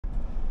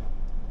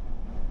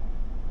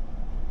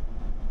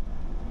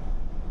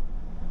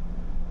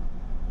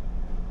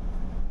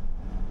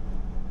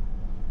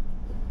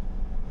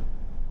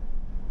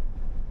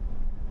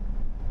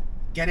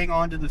getting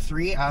onto the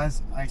 3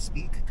 as I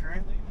speak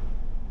currently.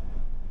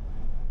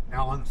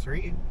 Now on the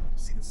 3,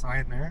 see the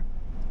sign there.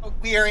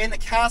 We are in the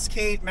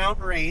Cascade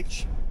Mountain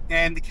Range,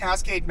 and the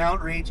Cascade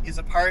Mountain Range is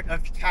a part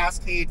of the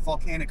Cascade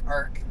Volcanic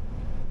Arc,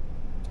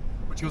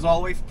 which goes all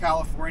the way from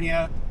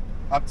California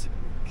up to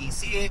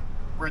BC.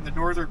 We're in the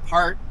northern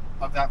part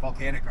of that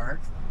volcanic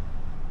arc.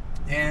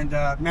 And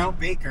Mount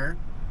Baker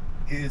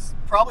is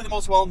probably the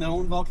most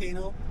well-known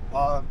volcano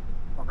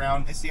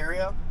around this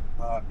area.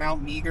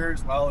 Mount Meager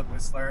as well in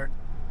Whistler.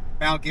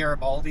 Mount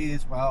Garibaldi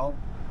as well,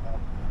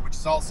 which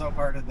is also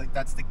part of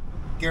that's the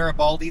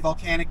Garibaldi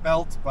volcanic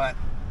belt, but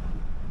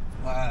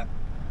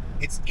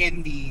it's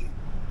in the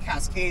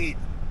Cascade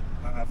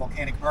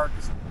volcanic arc.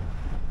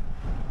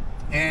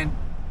 And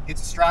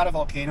it's a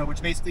stratavolcano,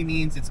 which basically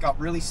means it's got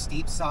really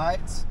steep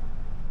sides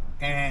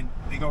and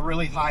they go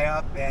really high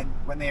up, and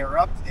when they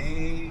erupt,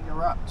 they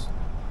erupt.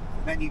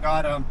 And then you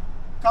got a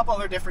couple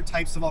other different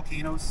types of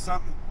volcanoes,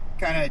 some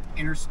kind of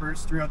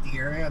interspersed throughout the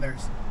area.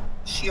 There's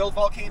shield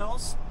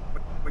volcanoes,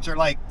 which are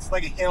like, it's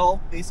like a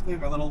hill, basically,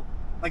 a little,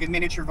 like a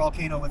miniature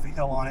volcano with a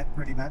hill on it,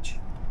 pretty much.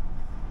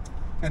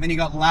 And then you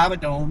got lava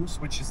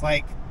domes, which is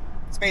like,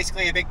 it's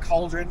basically a big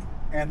cauldron,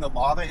 and the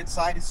lava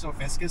inside is so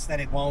viscous that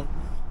it won't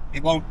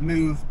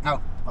move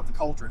out of the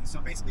cauldron. So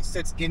it basically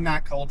sits in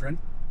that cauldron.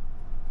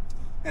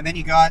 And then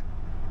you got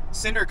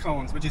cinder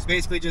cones, which is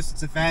basically just,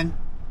 it's a vent,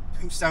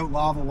 poofs out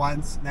lava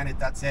once, and then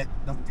that's it,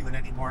 doesn't do it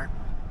anymore.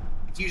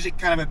 It's usually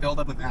kind of a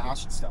buildup of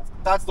ash and stuff.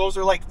 Those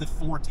are like the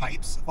 4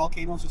 types of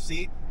volcanoes you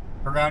see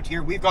around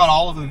here. We've got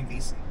all of them in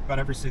BC. We've got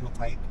every single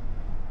type.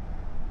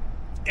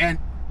 And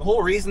the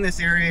whole reason this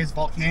area is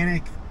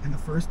volcanic in the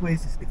first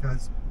place is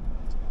because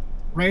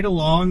right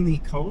along the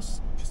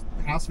coast, just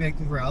past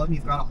Vancouver Island,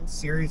 you've got a whole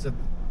series of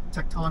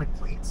tectonic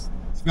plates.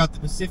 So you've got the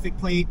Pacific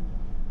plate,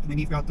 and then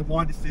you've got the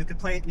Juan de Fuca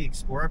plate and the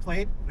Explorer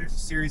plate. There's a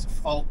series of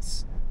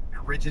faults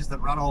and ridges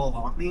that run all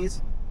along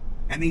these,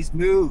 and these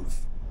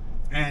move.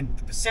 And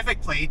the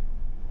Pacific plate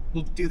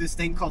will do this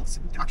thing called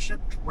subduction,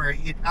 where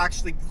it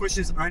actually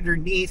pushes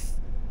underneath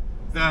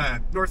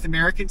the North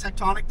American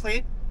tectonic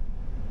plate,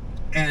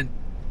 and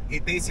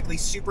it basically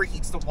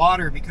superheats the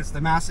water because of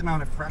the mass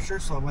amount of pressure.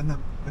 So when the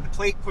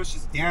plate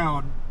pushes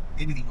down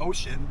into the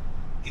ocean,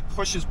 it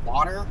pushes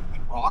water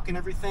and rock and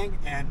everything,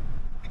 and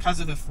because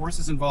of the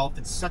forces involved,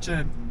 it's such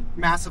a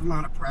massive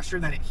amount of pressure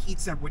that it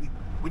heats up. When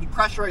you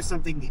pressurize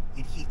something,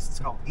 it heats. It's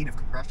called heat of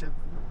compression.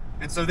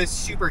 And so this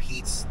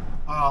superheats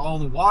all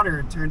the water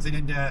and turns it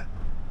into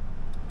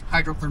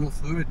hydrothermal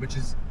fluid, which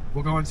is,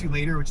 we'll go into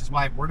later, which is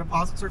why ore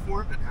deposits are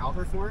formed and how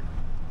they're formed.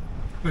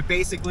 But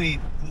basically,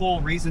 the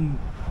whole reason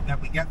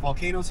that we get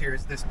volcanoes here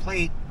is this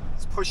plate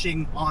is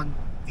pushing on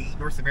the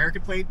North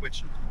American plate,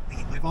 which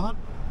we live on,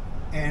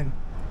 and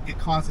it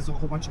causes a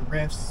whole bunch of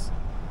rifts.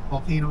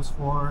 Volcanoes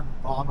form,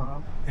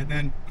 lava, and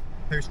then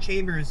there's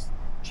chambers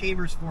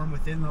form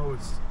within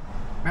those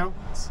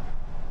mountains,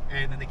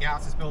 and then the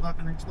gases build up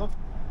and then explode.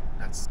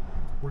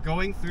 We're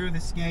going through the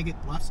Skagit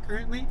Bluffs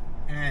currently,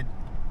 and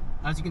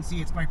as you can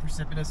see, it's quite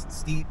precipitous and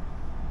steep.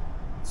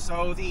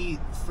 So the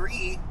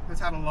 3 has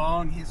had a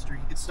long history.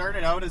 It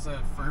started out as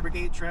a fur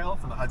brigade trail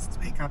for the Hudson's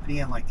Bay Company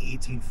in like the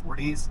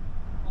 1840s.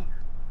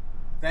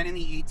 Then in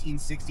the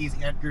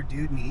 1860s, Edgar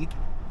Dewdney,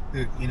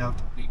 the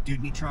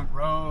Dewdney Trunk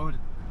Road,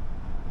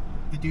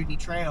 the Dewdney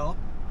Trail,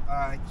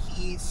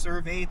 he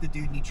surveyed the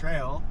Dewdney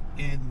Trail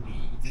in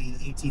the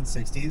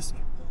 1860s,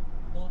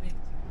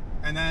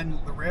 and then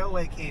the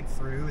railway came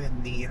through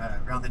in the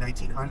around the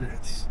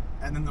 1900s,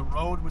 and then the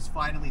road was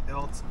finally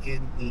built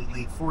in the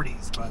late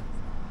 40s.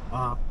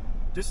 But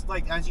just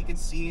like, as you can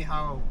see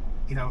how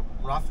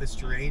rough this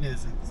terrain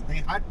is,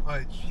 they had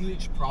a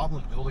huge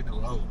problem building a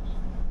road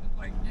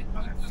like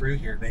through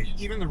here.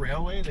 Even the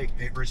railway,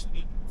 they were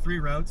 3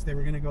 routes. They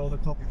were going to go the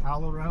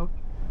Coquihalla route,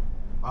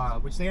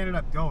 which they ended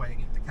up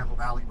going, the Kettle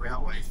Valley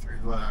Railway,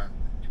 through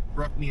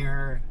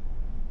Brookmere,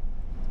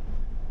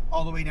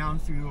 all the way down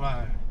through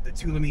the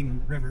Tulameen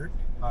River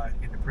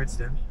into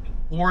Princeton.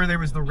 Or there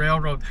was the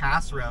Railroad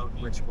Pass route,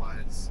 which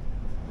was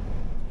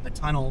the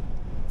tunnel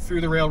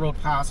through the Railroad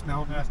Pass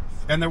mountain.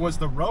 And there was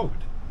the road,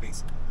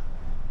 basically.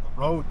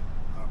 The road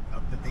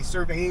that they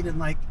surveyed in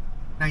like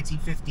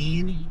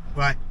 1915,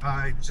 but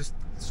it was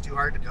it's too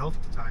hard to build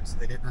at the time, so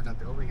they didn't end up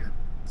building it.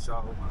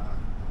 So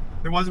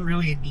there wasn't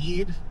really a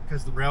need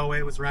because the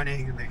railway was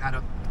running and they had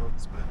other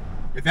roads. But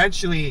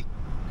eventually,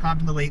 come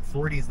in the late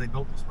 40s, they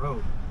built this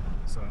road.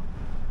 So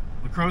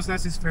the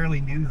Crowsnest is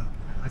fairly new, though.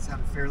 Let's have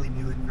a fairly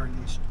new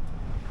incarnation.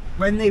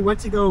 When they went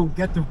to go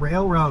get the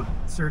railroad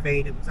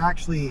surveyed, it was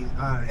actually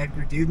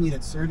Edgar Dewdney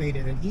that surveyed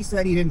it, and he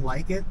said he didn't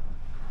like it.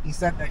 He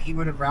said that he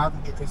would have rather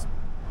it just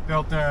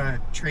built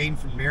a train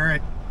from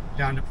Merritt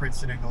down to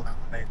Princeton and go that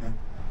way. But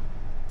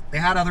they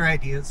had other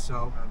ideas,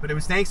 so but it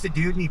was thanks to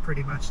Dewdney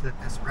pretty much that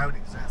this route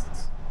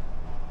exists.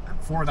 And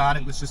before that,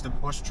 it was just a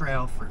bush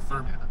trail for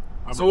furmen.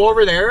 So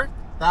over there,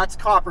 that's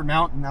Copper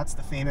Mountain. That's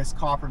the famous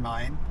copper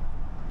mine.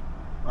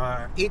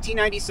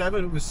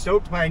 1897, it was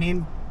stoked by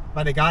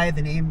the guy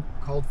the name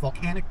called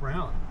Volcanic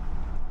Brown,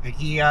 and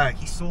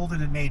he sold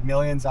it and made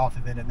millions off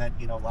of it, and then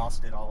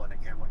lost it all in a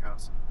gambling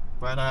house.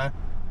 But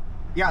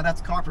yeah,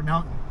 that's Copper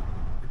Mountain.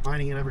 Been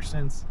mining it ever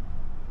since.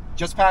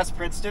 Just past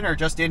Princeton, or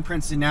just in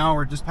Princeton now,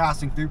 or just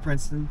passing through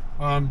Princeton.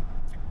 Kind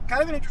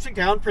of an interesting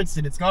town,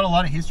 Princeton. It's got a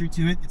lot of history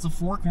to it. It's a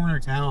four-corner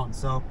town.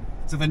 So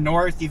to the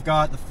north, you've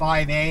got the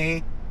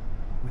 5A,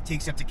 which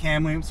takes you up to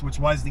Kamloops, which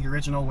was the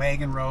original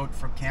wagon road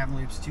from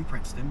Kamloops to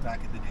Princeton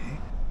back in the day.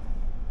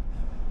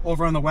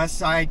 Over on the west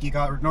side, you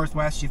got, or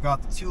northwest, you've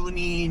got the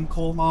Tulameen,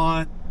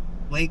 Coalmont,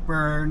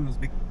 Lakeburn. There's a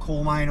big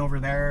coal mine over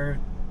there.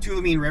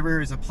 Tulameen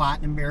River is a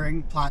platinum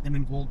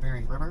and gold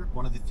bearing river,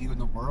 one of the few in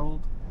the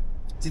world.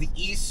 To the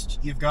east,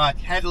 you've got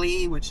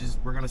Hedley, which is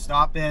we're going to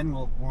stop in.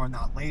 We'll more on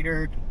that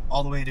later.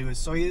 All the way to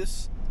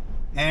Soyuz.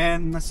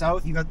 And in the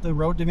south, you got the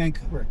road to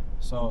Vancouver.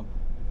 So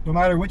no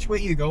matter which way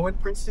you go in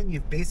Princeton,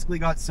 you've basically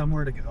got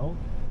somewhere to go.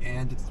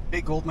 And it's a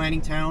big gold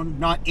mining town,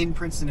 not in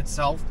Princeton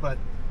itself, but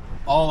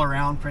all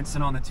around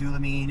Princeton on the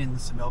Tulameen and the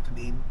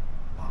Similkameen.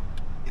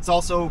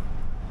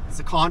 It's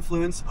a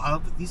confluence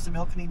of the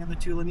Similkameen and the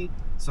Tulameen.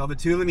 So the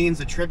Tulameen's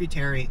a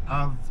tributary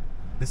of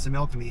the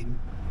Similkameen,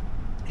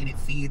 and it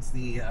feeds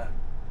the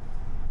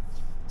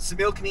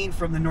Similkameen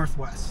from the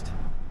northwest.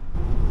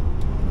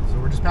 So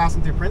we're just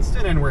passing through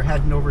Princeton and we're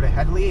heading over to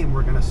Hedley, and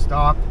we're going to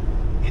stop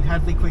in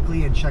Hedley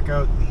quickly and check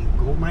out the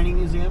gold mining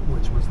museum,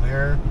 which was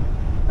there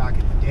back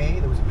in the day.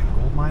 There was a big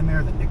gold mine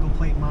there, the nickel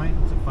plate mine.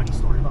 There's a funny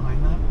story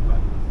behind that, but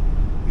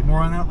there'll be more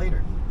on that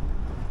later.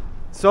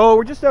 So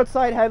we're just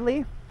outside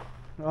Hedley.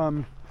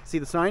 See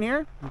the sign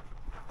here?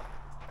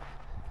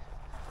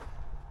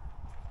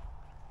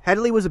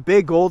 Hedley was a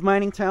big gold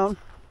mining town.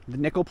 The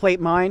nickel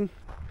plate mine,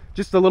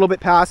 just a little bit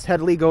past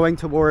Hedley going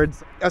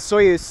towards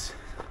Soyuz.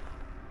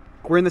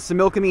 We're in the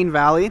Similkameen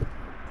Valley.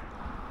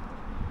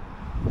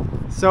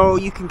 So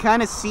you can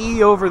kind of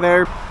see over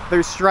there,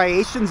 there's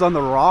striations on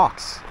the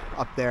rocks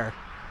up there.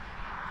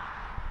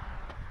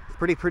 It's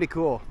pretty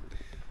cool.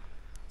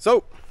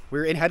 So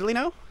we're in Hedley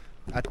now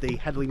at the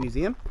Hedley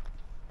Museum.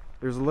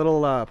 There's a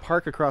little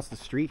park across the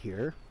street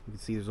here. You can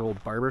see there's an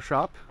old barber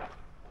shop.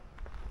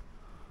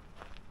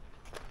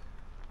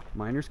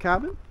 Miner's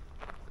cabin.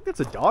 I think it's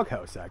a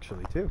doghouse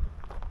actually too.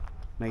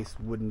 Nice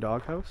wooden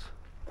doghouse.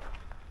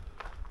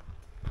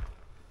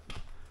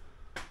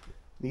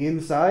 The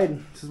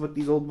inside, this is what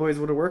these old boys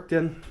would have worked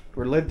in,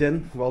 or lived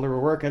in while they were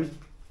working.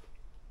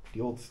 The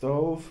old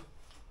stove.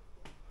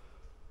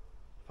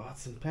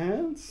 Pots and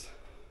pans.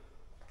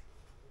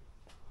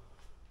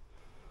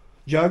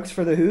 Jugs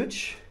for the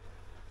hooch.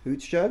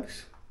 Hooch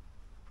jugs.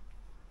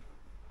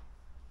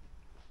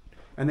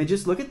 And then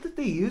just look at what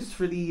they used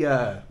for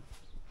the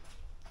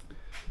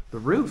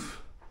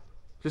roof.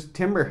 Just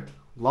timber,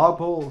 log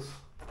poles.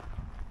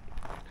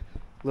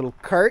 Little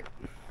cart.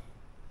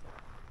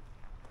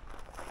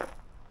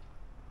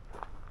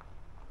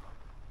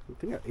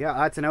 Yeah,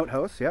 that's an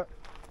outhouse, yep.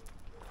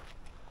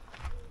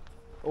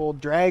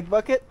 Old drag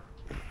bucket.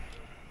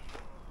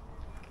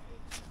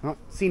 Oh,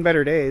 seen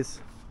better days.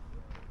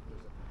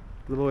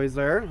 Little boys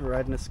there,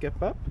 riding a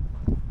skip up.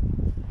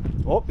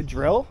 Oh, a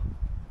drill.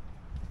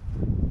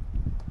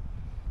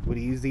 Would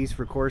he use these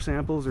for core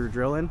samples or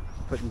drilling?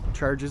 Putting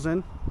charges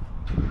in?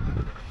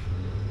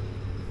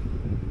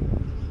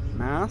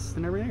 Mast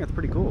and everything? That's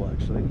pretty cool,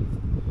 actually.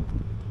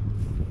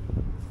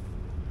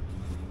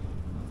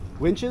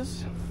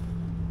 Winches.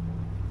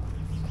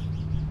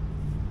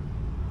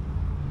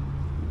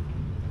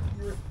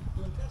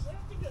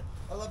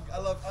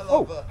 I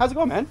love, how's it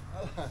going, man?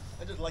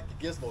 I just like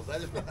the gizmos.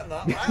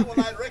 That one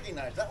I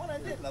recognized. That one I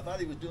didn't. I thought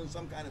he was doing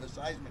some kind of a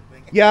seismic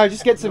thing. Yeah,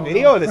 just get some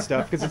video of this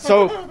stuff because it's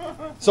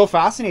so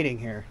fascinating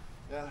here.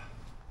 Yeah.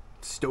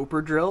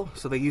 Stoper drill.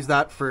 So they use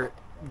that for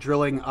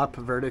drilling up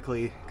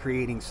vertically,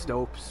 creating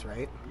stopes,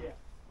 right?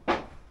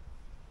 Yeah.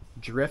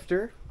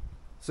 Drifter.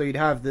 So you'd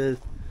have the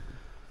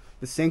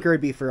sinker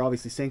would be for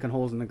obviously sinking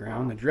holes in the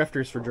ground. The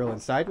drifters for drilling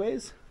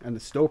sideways, and the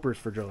stopers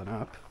for drilling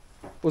up.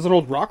 There's an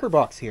old rocker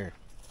box here.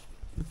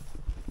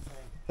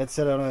 That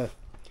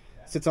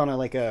sits on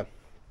like a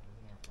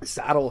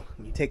saddle.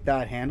 You take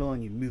that handle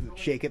and you move it,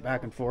 shake it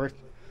back and forth,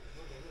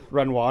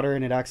 run water,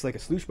 and it acts like a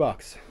sluice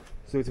box.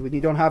 So it's when you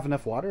don't have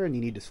enough water and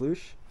you need to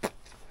sluice,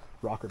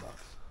 rocker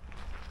box.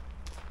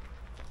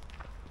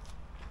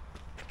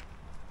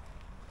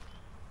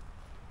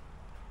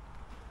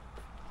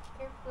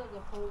 Careful of the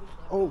hose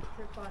though. Oh.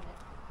 Trip on it.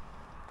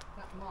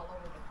 Got them all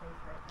over the place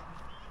right now.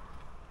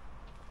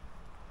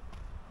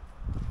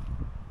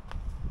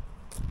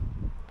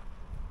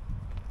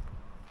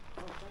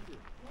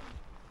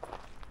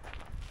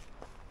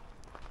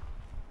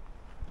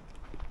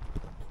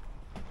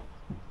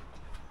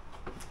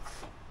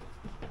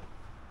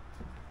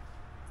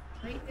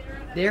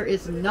 There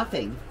is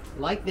nothing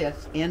like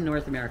this in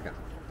North America.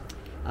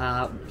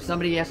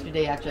 Somebody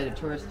yesterday, actually I had a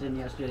tourist in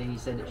yesterday, and he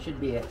said it should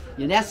be a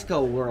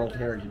UNESCO World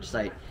Heritage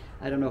Site.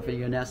 I don't know if a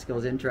UNESCO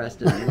is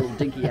interested in a little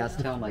dinky ass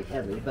town like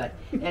Hedley, but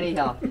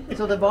anyhow.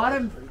 So the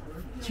bottom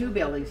two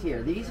buildings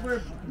here, these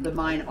were the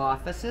mine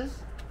offices.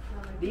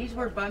 These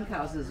were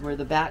bunkhouses where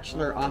the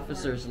bachelor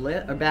officers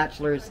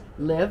bachelors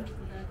lived.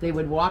 They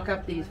would walk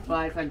up these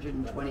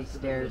 520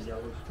 stairs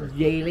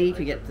daily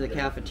to get to the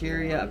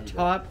cafeteria up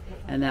top,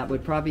 and that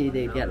would probably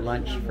they'd get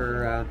lunch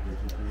for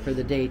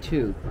the day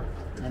too,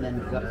 and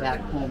then got back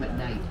home at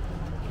night.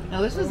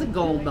 Now this was a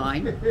gold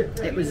mine.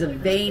 It was a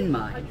vein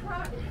mine.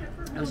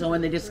 And so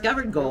when they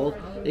discovered gold,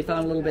 they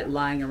found a little bit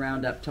lying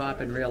around up top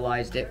and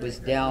realized it was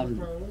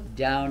down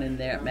in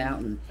that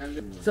mountain.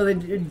 So they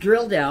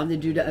drill down,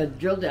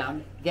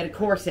 get a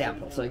core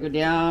sample. So they go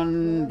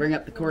down, bring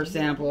up the core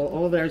sample.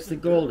 Oh, there's the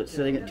gold. It's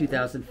sitting at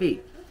 2,000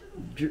 feet.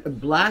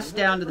 Blast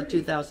down to the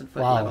 2,000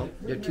 foot level,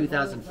 the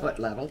 2,000 foot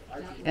level,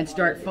 and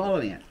start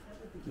following it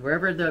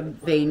wherever the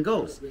vein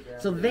goes.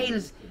 So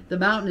the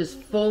mountain is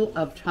full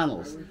of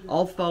tunnels,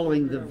 all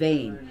following the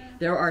vein.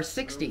 There are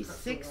 60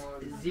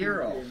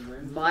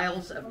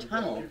 miles of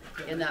tunnel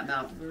in that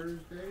mountain.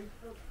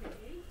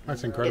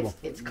 That's incredible.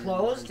 It's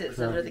closed. It's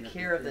under the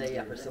care of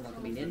the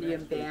Somali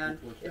Indian band.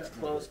 It's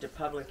closed to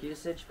public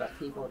usage, but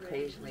people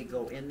occasionally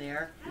go in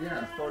there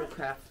and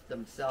photograph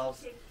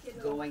themselves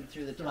going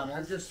through the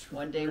tunnels.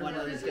 One day one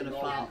of them is going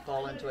to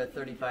fall into a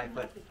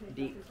 35-foot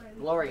deep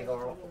glory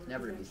hole,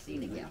 never to be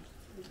seen again.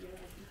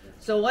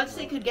 So once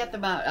they could get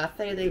them out,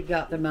 after they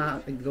got the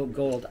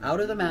gold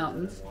out of the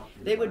mountains,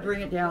 they would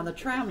bring it down the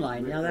tram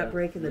line. Now that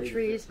break in the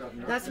trees,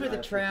 that's where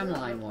the tram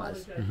line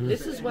was.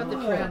 This is what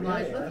the tram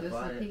line was. This is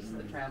a piece of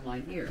the tram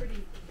line here.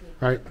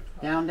 Right.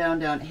 Down, down,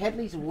 down.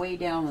 Hedley's way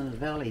down in the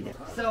valley there.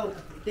 So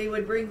they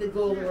would bring the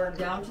gold ore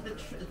down to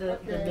the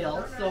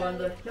mill. So on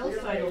the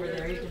hillside over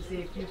there, you can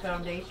see a few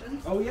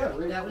foundations. Oh yeah,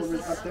 that was the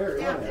up there.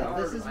 stamp mill.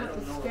 This is what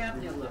the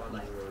stamp mill looked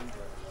like.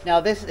 Now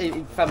this,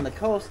 from the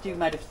coast, you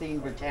might have seen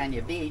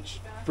Britannia Beach.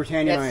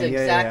 Britannia It's Mine,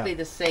 exactly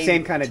the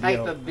same kind of type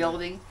deal. of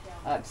building,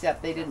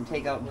 except they didn't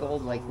take out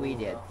gold like we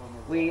did.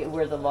 We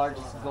were the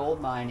largest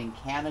gold mine in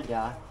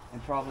Canada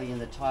and probably in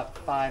the top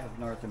 5 of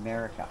North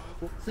America.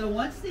 So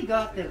once they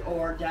got the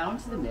ore down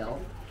to the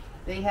mill,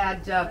 they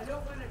had,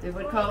 they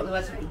would call it,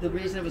 that's the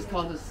reason it was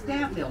called a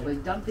stamp mill. They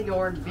dumped the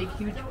ore in big,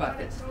 huge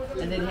buckets,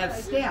 and they'd have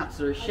stamps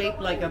that are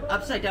shaped like an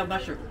upside-down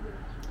mushroom.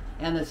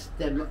 And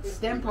the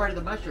stem part of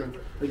the mushroom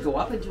would go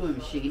up into a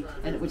machine,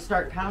 and it would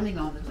start pounding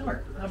on the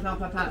door. Pound, pound,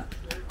 pound, pound.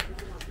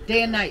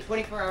 Day and night,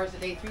 24 hours a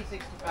day,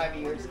 365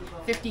 years,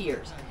 50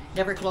 years.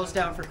 Never closed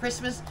down for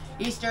Christmas,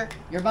 Easter,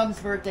 your mom's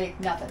birthday,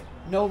 nothing.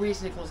 No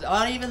reason to close down.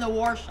 Not even the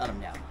war shut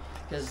them down,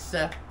 because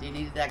they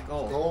needed that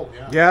gold. Gold,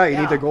 yeah. Yeah, you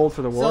need the gold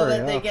for the war. So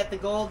that they get the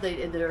gold,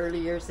 in the early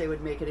years they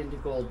would make it into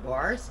gold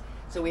bars.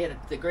 So we had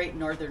the Great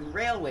Northern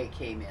Railway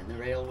came in. The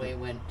railway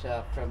went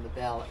from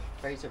the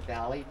Fraser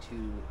Valley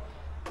to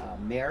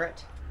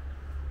Merritt.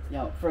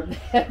 No,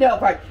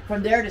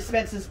 from there to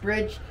Spence's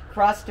Bridge,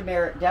 cross to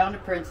Merritt, down to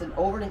Princeton,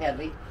 over to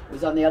Hedley. It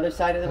was on the other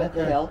side of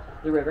the hill,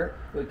 the river.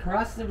 We'd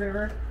cross the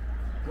river,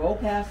 go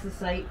past the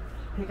site,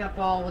 pick up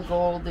all the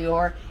gold, the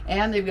ore,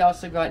 and we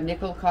also got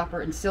nickel,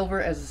 copper, and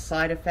silver as a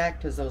side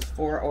effect, because those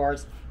 4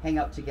 ores hang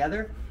out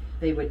together.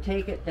 They would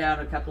take it down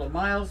a couple of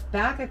miles,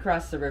 back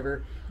across the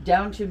river,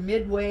 down to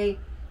Midway,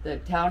 the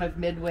town of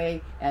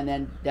Midway, and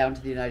then down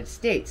to the United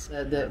States.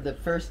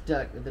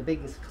 The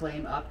biggest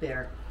claim up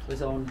there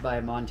was owned by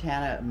a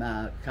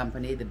Montana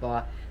company.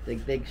 The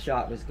big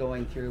shot was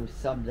going through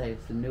some days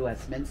to New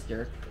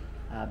Westminster,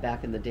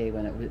 back in the day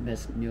when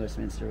New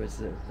Westminster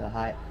was the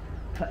high.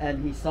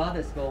 And he saw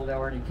this gold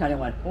ore and he kind of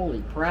went,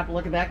 holy crap,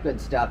 look at that good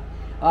stuff.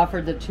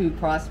 Offered the 2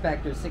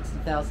 prospectors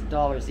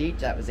 $60,000 each.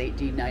 That was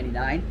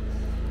 $18.99.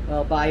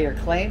 Well, buy your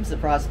claims. The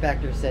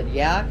prospector said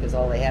yeah, because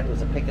all they had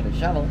was a pick and a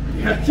shovel.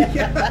 Yeah,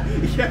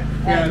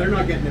 they're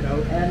not getting it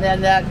out. And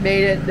then that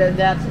made it, then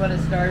that's when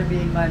it started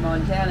being by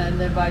Montana. And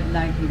then by the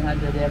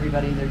 1900,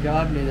 everybody in their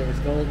job knew there was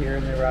gold here,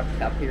 and they were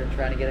up here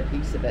trying to get a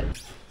piece of it.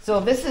 So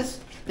this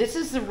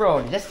is the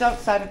road, just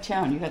outside of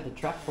town. You had the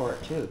truck for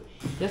it too.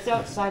 Just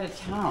outside of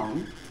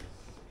town,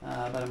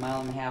 about 1.5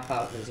 miles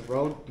out, there's a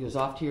road, goes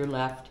off to your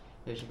left.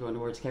 As you're going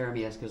towards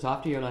Karamias, goes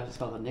off to your left. It's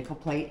called the Nickel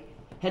Plate,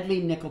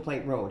 Hedley Nickel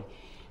Plate Road.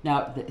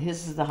 Now,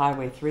 this is the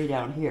Highway 3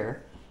 down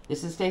here.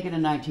 This is taken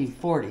in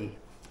 1940.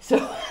 So,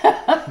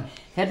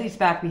 Hedley's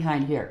back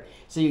behind here.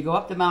 So you go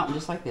up the mountain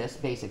just like this,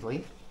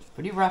 basically.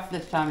 Pretty rough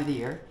this time of the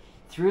year.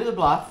 Through the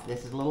bluff.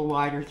 This is a little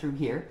wider through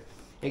here.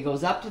 It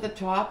goes up to the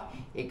top.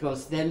 It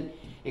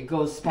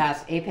goes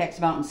past Apex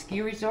Mountain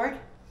Ski Resort.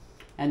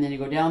 And then you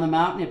go down the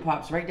mountain. It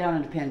pops right down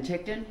into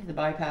Penticton, the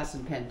bypass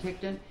in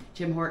Penticton.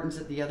 Tim Hortons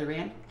at the other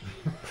end.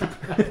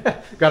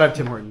 Gotta have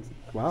Tim Hortons.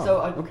 Wow.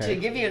 So to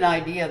give you an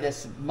idea of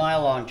this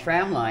mile-long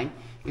tram line,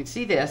 you can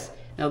see this.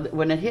 Now,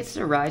 when it hits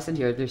the horizon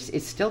here,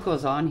 it still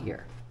goes on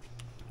here.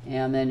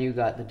 And then you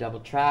got the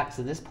double tracks,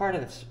 and this part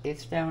of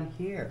it's down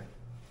here.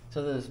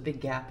 So there's a big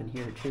gap in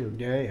here too.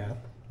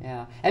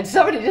 Yeah. And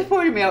somebody just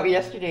pointed me out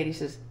yesterday, and he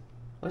says,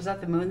 was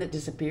that the moon that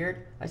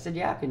disappeared? I said,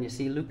 yeah, can you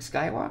see Luke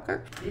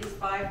Skywalker? These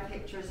 5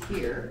 pictures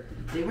here,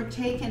 they were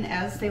taken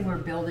as they were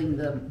building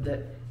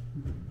the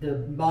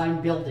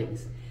mine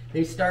buildings.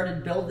 They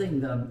started building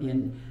them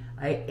in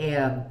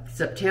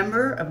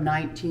September of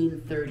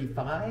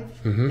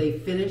 1935. They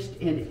finished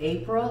in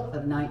April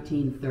of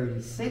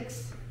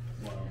 1936.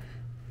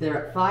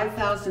 They're at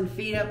 5,000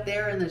 feet up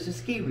there, and there's a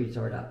ski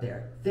resort up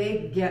there.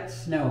 They get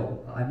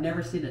snow. I've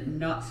never seen it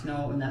not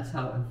snow, and that's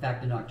how, in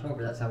fact, in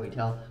October, that's how we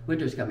tell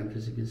winter's coming,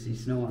 because you can see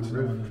snow on the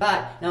roof.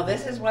 But now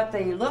this is what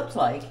they looked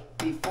like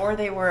before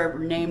they were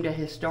named a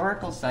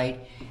historical site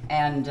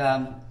and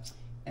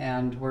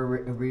were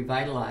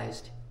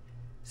revitalized.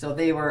 So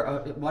they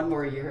were one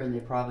more year, and they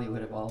probably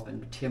would have all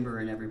been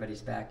timber in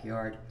everybody's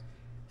backyard.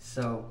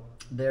 So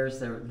there's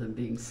them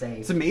being saved.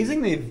 It's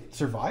amazing they've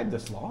survived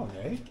this long,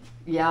 eh?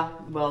 Yeah,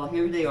 well,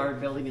 here they are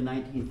building in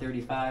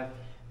 1935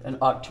 in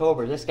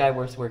October. This guy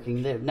was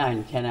working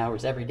 9 to 10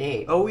 hours every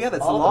day. Oh yeah,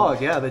 that's All the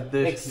of log. them.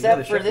 Yeah,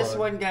 Except for this log.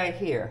 one guy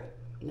here,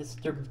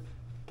 Mr.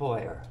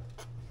 Boyer.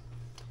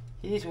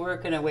 He's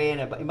working away,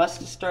 and it must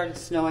have started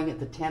snowing at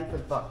the 10th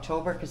of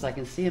October, because I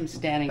can see him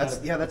standing.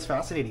 That's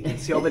fascinating. You can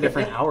see all the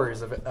different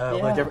hours of it,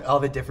 all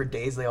the different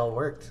days they all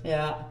worked.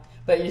 Yeah,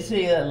 but you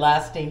see the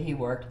last day he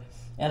worked,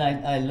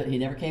 and he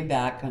never came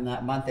back on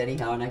that month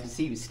anyhow, and I can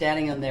see he was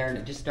standing in there, and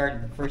it just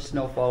started the first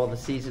snowfall of the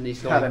season.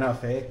 He's going, Had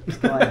enough, eh? He's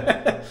going,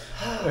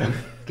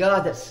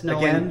 God, that's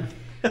snowing.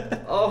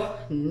 Again? Oh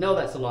no,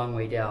 that's a long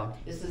way down.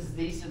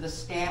 These are the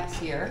stamps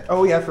here.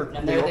 Oh yeah, for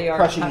And there they are,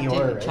 crushing tucked the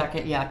ore, in,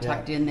 right?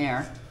 tucked in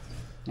there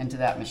into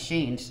that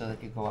machine, so they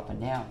could go up and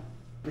down.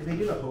 Did they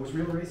do the hose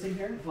reel racing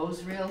here?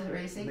 Hose reel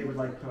racing? They would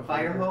like to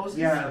fire hoses?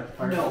 Yeah,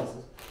 fire no,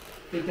 hoses.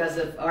 because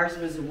ours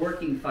was a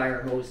working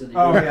fire hose, and they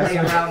yes. play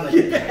around with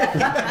it.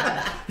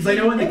 Because I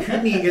know in the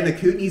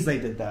Kootenays they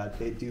did that.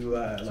 They do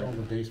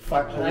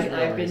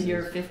I've been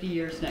here 50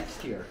 years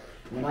next year.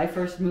 When I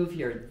first moved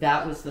here,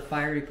 that was the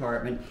fire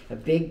department, a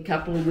big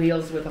couple of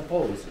wheels with a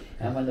hose.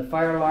 And when the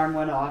fire alarm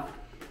went off,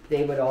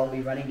 they would all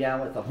be running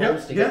down with the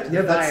hose to get to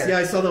the fire.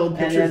 I saw the old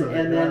pictures of it.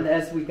 And then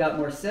as we got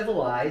more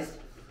civilized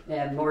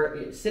and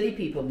more city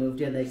people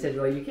moved in, they said,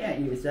 well, you can't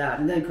use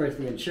that. And then, of course,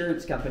 the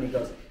insurance company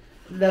goes,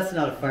 that's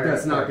not a fire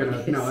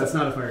department. That's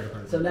not a fire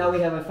department. So now we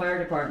have a fire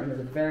department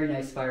with a very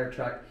nice fire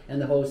truck, and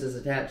the hose is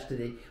attached to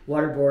the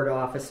water board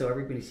office, so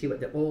everybody see what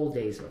the old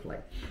days look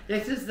like.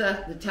 This is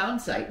the town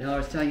site. No, I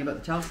was telling you about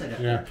the town site up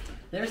there.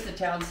 There's the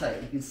town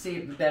site. You can see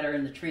it better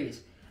in the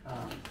trees.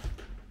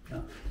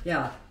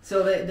 Yeah,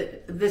 so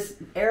this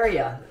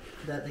area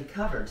that they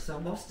covered, so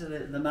most of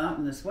the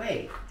mountain this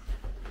way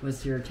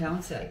was your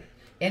town site.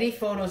 Any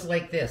photos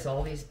like this,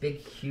 all these big,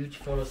 huge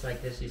photos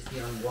like this you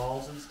see on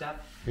walls and stuff,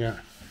 Yeah.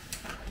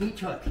 he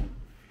took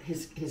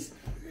his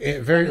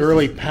Very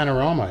early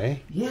panorama, eh?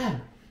 yeah,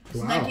 it's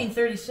Wow.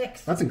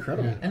 1936. That's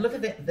incredible. Yeah. And look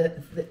at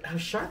the how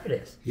sharp it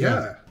is.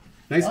 Yeah.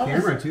 Nice All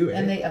camera this- too, eh?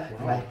 And they,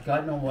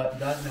 God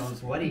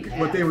knows what he had.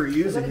 What they were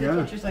using, Look at the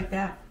yeah. pictures like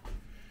that.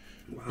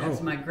 Wow.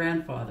 That's my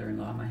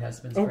grandfather-in-law, my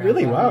husband's Oh, grandfather.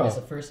 really? Wow. He was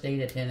a first aid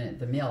attendant at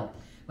the mill.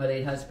 My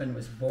late husband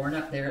was born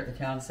up there at the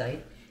town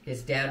site.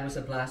 His dad was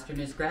a blaster,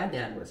 and his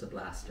granddad was a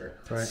blaster.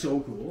 Right. So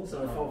cool. So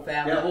the whole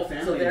family. Yeah, the whole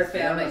family. So their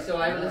family. Yeah. So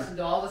I Yeah. listened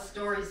to all the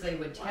stories they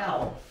would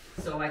tell,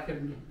 so I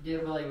could.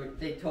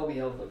 They told me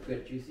all the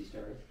good juicy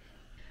stories.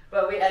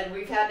 But we've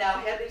had now.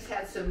 Hedley's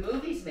had some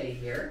movies made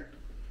here,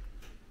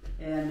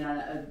 and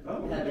had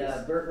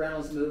Burt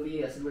Reynolds'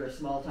 movie. We're a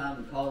small town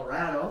in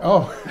Colorado.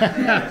 Oh.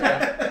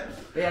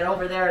 We had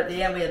over there at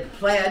the end. We had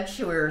Pledge.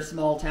 We're a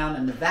small town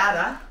in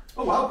Nevada.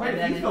 Oh wow, quite And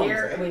a then few films,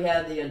 here eh? we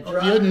had the.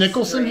 You had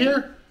Nicholson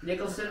here?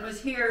 Nicholson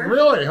was here.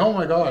 Really? Oh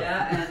my God.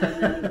 Yeah,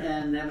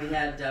 and then we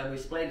had we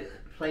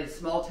played a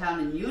small town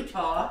in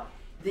Utah.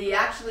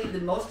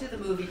 Most of the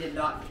movie did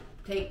not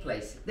take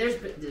place. There's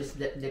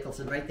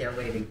Nicholson right there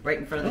waving, right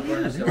in front of the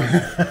corner store.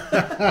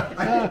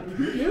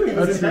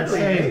 That's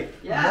insane.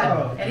 Yeah,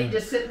 Wow. and he's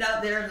just sitting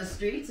out there in the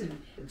streets in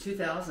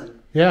 2000.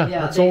 Yeah,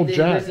 that's old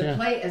Jack. There's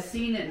Yeah. a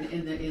scene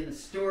in the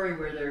story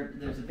where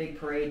there's a big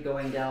parade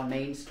going down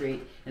Main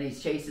Street, and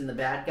he's chasing the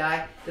bad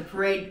guy. The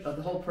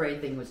whole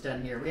parade thing was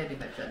done here. We had to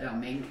shut down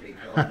Main Street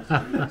for all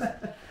these weeks.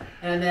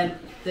 And then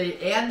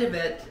the end of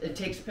it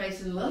takes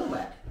place in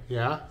Lillooet.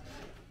 Yeah.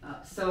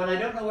 And I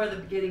don't know where the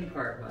beginning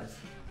part was.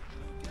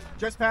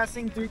 Just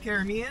passing through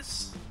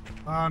Carameas,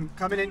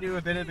 coming into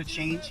a bit of a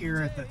change here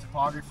at the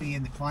topography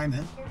and the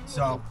climate.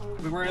 So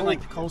we were in like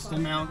the coastal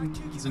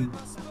mountains and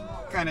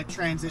kind of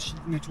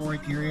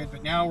transitionatory period,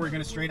 but now we're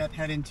going to straight up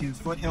head into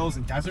foothills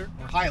and desert,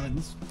 or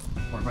highlands,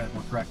 or a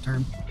more correct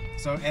term.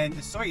 So, and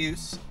the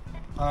Soyuz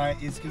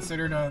is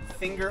considered a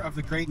finger of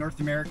the Great North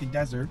American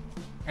Desert.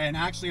 And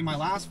actually in my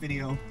last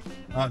video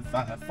of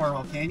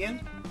Farwell Canyon,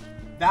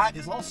 that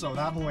is also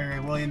that whole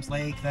area, Williams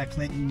Lake, that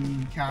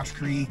Clinton, Cache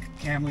Creek,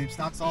 Kamloops,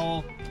 that's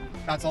all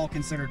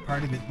considered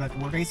part of it, but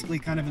we're basically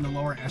kind of in the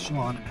lower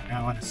echelon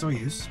now on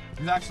Soyuz.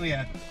 There's actually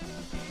a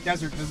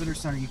desert visitor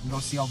center. You can go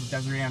see all the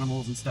desert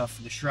animals and stuff,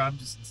 the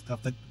shrubs and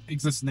stuff that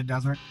exist in the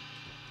desert.